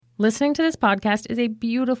Listening to this podcast is a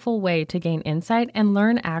beautiful way to gain insight and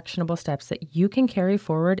learn actionable steps that you can carry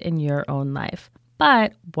forward in your own life.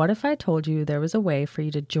 But what if I told you there was a way for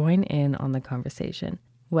you to join in on the conversation?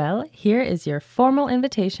 Well, here is your formal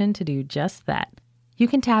invitation to do just that. You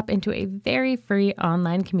can tap into a very free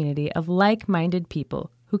online community of like-minded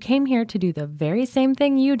people who came here to do the very same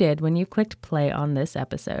thing you did when you clicked play on this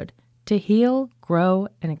episode, to heal, grow,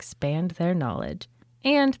 and expand their knowledge.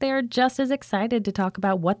 And they are just as excited to talk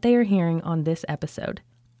about what they are hearing on this episode.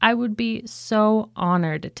 I would be so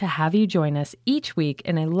honored to have you join us each week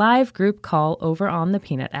in a live group call over on the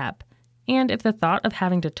Peanut app. And if the thought of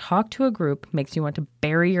having to talk to a group makes you want to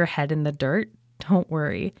bury your head in the dirt, don't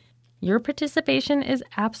worry. Your participation is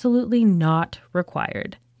absolutely not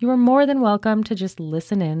required. You are more than welcome to just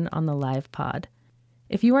listen in on the live pod.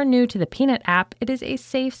 If you are new to the Peanut app, it is a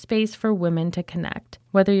safe space for women to connect.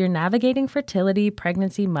 Whether you're navigating fertility,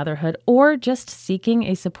 pregnancy, motherhood, or just seeking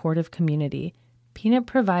a supportive community, Peanut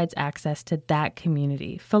provides access to that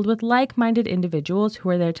community filled with like-minded individuals who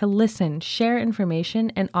are there to listen, share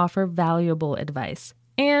information, and offer valuable advice.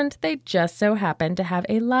 And they just so happen to have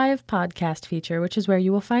a live podcast feature, which is where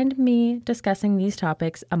you will find me discussing these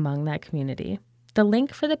topics among that community. The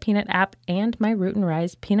link for the Peanut app and my Root and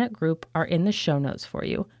Rise Peanut group are in the show notes for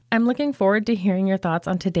you. I'm looking forward to hearing your thoughts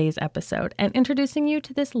on today's episode and introducing you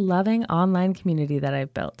to this loving online community that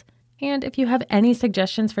I've built. And if you have any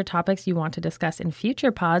suggestions for topics you want to discuss in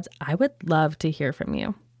future pods, I would love to hear from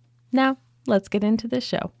you. Now, let's get into the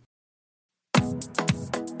show.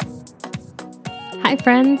 Hi,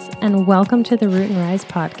 friends, and welcome to the Root and Rise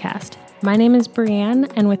podcast. My name is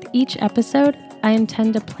Brianne, and with each episode, I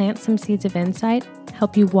intend to plant some seeds of insight,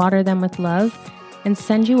 help you water them with love, and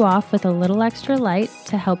send you off with a little extra light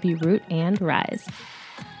to help you root and rise.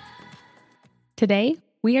 Today,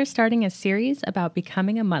 we are starting a series about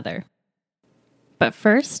becoming a mother. But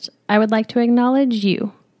first, I would like to acknowledge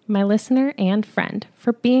you, my listener and friend,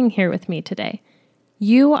 for being here with me today.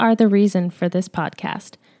 You are the reason for this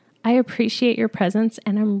podcast. I appreciate your presence,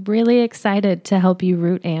 and I'm really excited to help you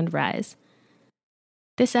root and rise.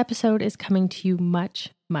 This episode is coming to you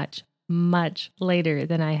much later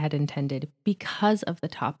than I had intended because of the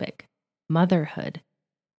topic, motherhood.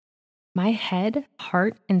 My head,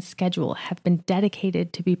 heart, and schedule have been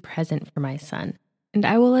dedicated to be present for my son, and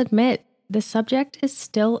I will admit, the subject is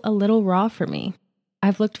still a little raw for me.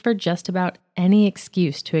 I've looked for just about any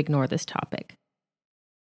excuse to ignore this topic.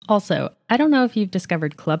 Also, I don't know if you've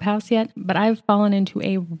discovered Clubhouse yet, but I've fallen into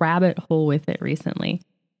a rabbit hole with it recently.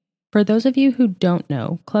 For those of you who don't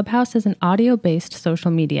know, Clubhouse is an audio-based social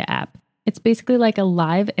media app. It's basically like a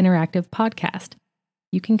live interactive podcast.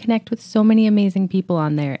 You can connect with so many amazing people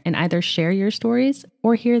on there and either share your stories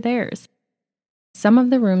or hear theirs. Some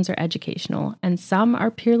of the rooms are educational and some are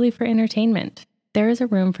purely for entertainment. There is a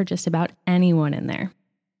room for just about anyone in there.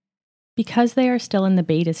 Because they are still in the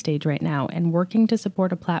beta stage right now and working to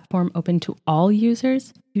support a platform open to all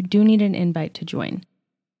users, you do need an invite to join.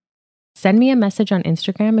 Send me a message on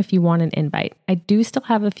Instagram if you want an invite. I do still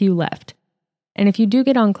have a few left. And if you do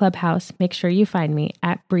get on Clubhouse, make sure you find me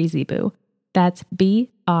at BreezyBoo. That's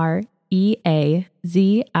BreezyBoo,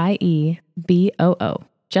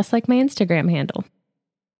 just like my Instagram handle.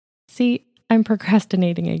 See, I'm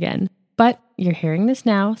procrastinating again, but you're hearing this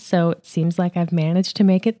now, so it seems like I've managed to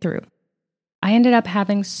make it through. I ended up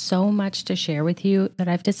having so much to share with you that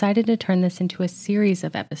I've decided to turn this into a series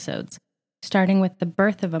of episodes, starting with the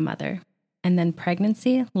birth of a mother, and then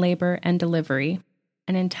pregnancy, labor, and delivery,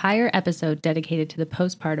 an entire episode dedicated to the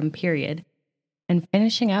postpartum period, and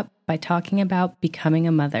finishing up by talking about becoming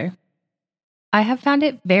a mother. I have found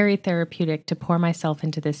it very therapeutic to pour myself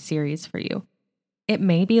into this series for you. It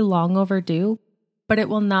may be long overdue, but it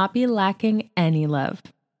will not be lacking any love.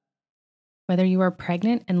 Whether you are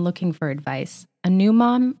pregnant and looking for advice, a new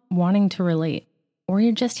mom wanting to relate, or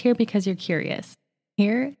you're just here because you're curious,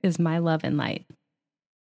 here is my love and light.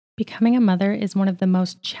 Becoming a mother is one of the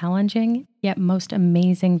most challenging, yet most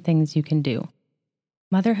amazing things you can do.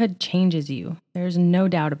 Motherhood changes you. There's no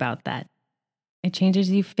doubt about that. It changes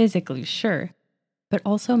you physically, sure, but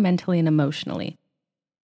also mentally and emotionally.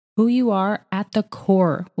 Who you are at the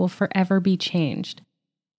core will forever be changed.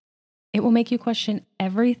 It will make you question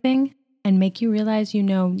everything and make you realize you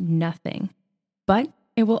know nothing. But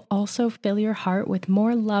it will also fill your heart with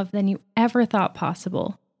more love than you ever thought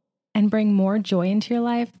possible and bring more joy into your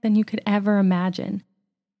life than you could ever imagine.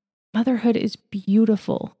 Motherhood is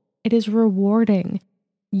beautiful. It is rewarding.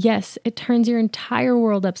 Yes, it turns your entire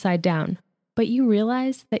world upside down, but you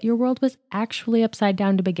realize that your world was actually upside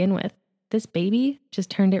down to begin with. This baby just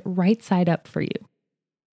turned it right side up for you.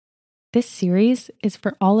 This series is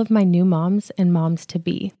for all of my new moms and moms to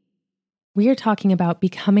be. We are talking about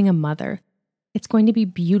becoming a mother. It's going to be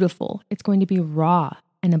beautiful. It's going to be raw.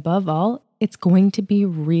 And above all, it's going to be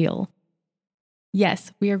real.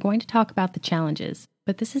 Yes, we are going to talk about the challenges,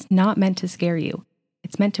 but this is not meant to scare you.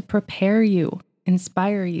 It's meant to prepare you,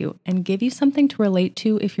 inspire you, and give you something to relate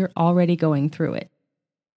to if you're already going through it.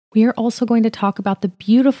 We are also going to talk about the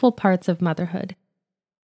beautiful parts of motherhood.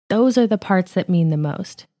 Those are the parts that mean the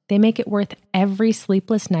most. They make it worth every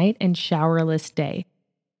sleepless night and showerless day.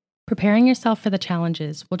 Preparing yourself for the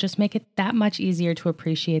challenges will just make it that much easier to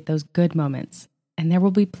appreciate those good moments. And there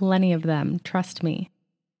will be plenty of them, trust me.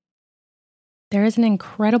 There is an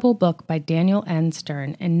incredible book by Daniel N.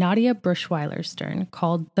 Stern and Nadia Bruchweiler Stern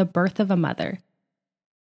called The Birth of a Mother.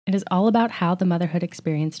 It is all about how the motherhood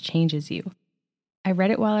experience changes you. I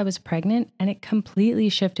read it while I was pregnant, and it completely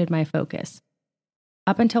shifted my focus.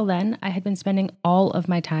 Up until then, I had been spending all of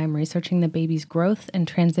my time researching the baby's growth and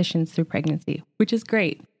transitions through pregnancy, which is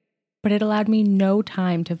great, but it allowed me no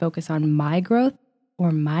time to focus on my growth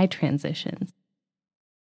or my transitions.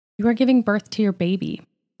 You are giving birth to your baby,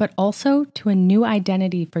 but also to a new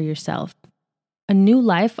identity for yourself, a new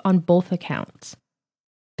life on both accounts.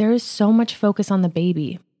 There is so much focus on the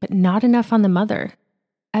baby, but not enough on the mother.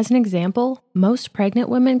 As an example, most pregnant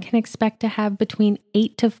women can expect to have between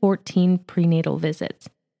 8 to 14 prenatal visits.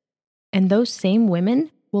 And those same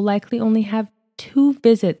women will likely only have 2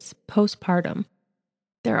 visits postpartum.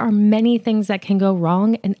 There are many things that can go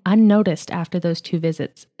wrong and unnoticed after those 2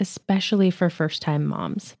 visits, especially for first-time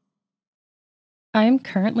moms. I am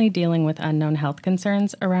currently dealing with unknown health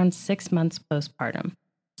concerns around 6 months postpartum,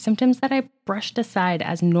 symptoms that I brushed aside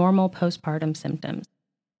as normal postpartum symptoms,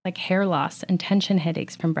 like hair loss and tension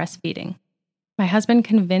headaches from breastfeeding. My husband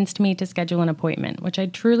convinced me to schedule an appointment, which I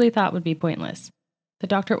truly thought would be pointless. The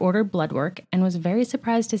doctor ordered blood work and was very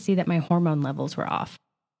surprised to see that my hormone levels were off.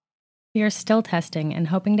 We are still testing and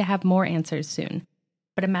hoping to have more answers soon.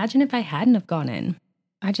 But imagine if I hadn't have gone in.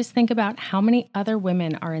 I just think about how many other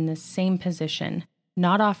women are in the same position,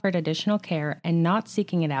 not offered additional care and not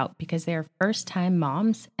seeking it out because they are first-time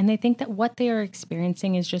moms and they think that what they are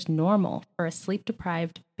experiencing is just normal for a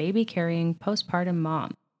sleep-deprived, baby-carrying, postpartum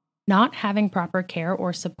mom. Not having proper care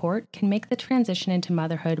or support can make the transition into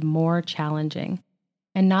motherhood more challenging.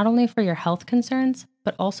 And not only for your health concerns,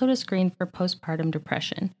 but also to screen for postpartum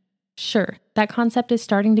depression. Sure, that concept is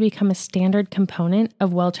starting to become a standard component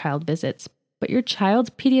of well-child visits, but your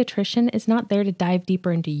child's pediatrician is not there to dive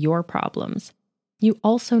deeper into your problems. You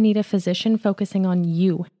also need a physician focusing on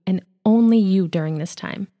you and only you during this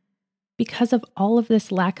time. Because of all of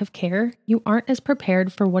this lack of care, you aren't as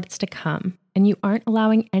prepared for what's to come, and you aren't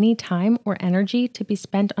allowing any time or energy to be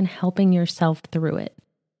spent on helping yourself through it.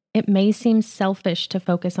 It may seem selfish to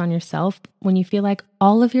focus on yourself when you feel like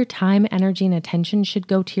all of your time, energy, and attention should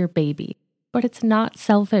go to your baby, but it's not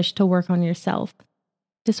selfish to work on yourself.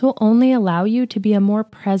 This will only allow you to be a more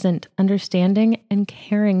present, understanding, and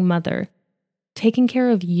caring mother. Taking care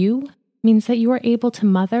of you means that you are able to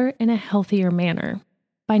mother in a healthier manner.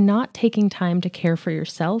 By not taking time to care for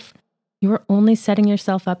yourself, you are only setting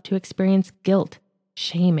yourself up to experience guilt,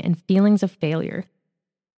 shame, and feelings of failure.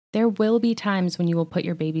 There will be times when you will put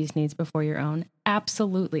your baby's needs before your own,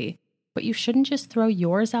 absolutely, but you shouldn't just throw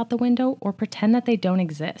yours out the window or pretend that they don't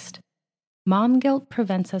exist. Mom guilt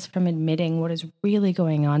prevents us from admitting what is really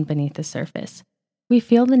going on beneath the surface. We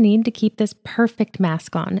feel the need to keep this perfect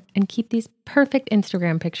mask on and keep these perfect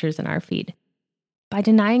Instagram pictures in our feed. By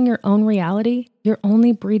denying your own reality, you're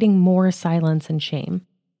only breeding more silence and shame.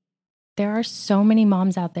 There are so many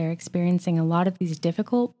moms out there experiencing a lot of these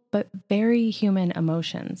difficult but very human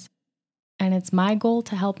emotions. And it's my goal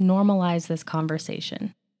to help normalize this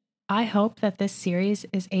conversation. I hope that this series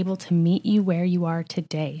is able to meet you where you are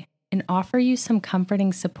today and offer you some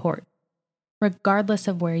comforting support, regardless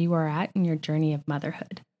of where you are at in your journey of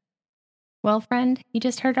motherhood. Well, friend, you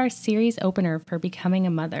just heard our series opener for becoming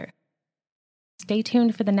a mother. Stay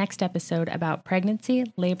tuned for the next episode about pregnancy,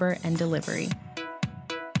 labor, and delivery.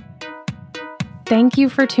 Thank you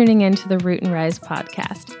for tuning in to the Root and Rise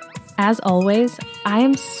podcast. As always, I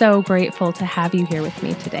am so grateful to have you here with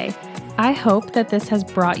me today. I hope that this has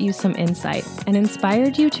brought you some insight and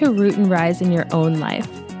inspired you to root and rise in your own life.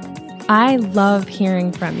 I love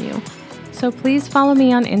hearing from you. So please follow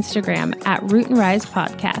me on Instagram at Root and Rise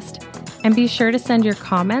Podcast. And be sure to send your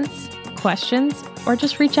comments, questions, or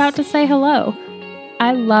just reach out to say hello.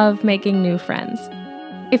 I love making new friends.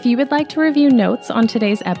 If you would like to review notes on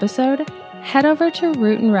today's episode, head over to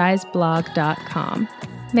rootandriseblog.com.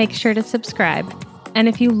 Make sure to subscribe. And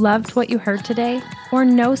if you loved what you heard today, or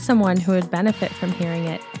know someone who would benefit from hearing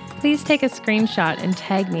it, please take a screenshot and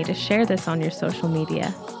tag me to share this on your social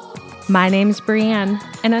media. My name's Brianne,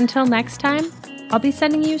 and until next time, I'll be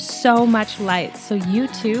sending you so much light so you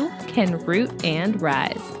too can root and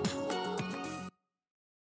rise.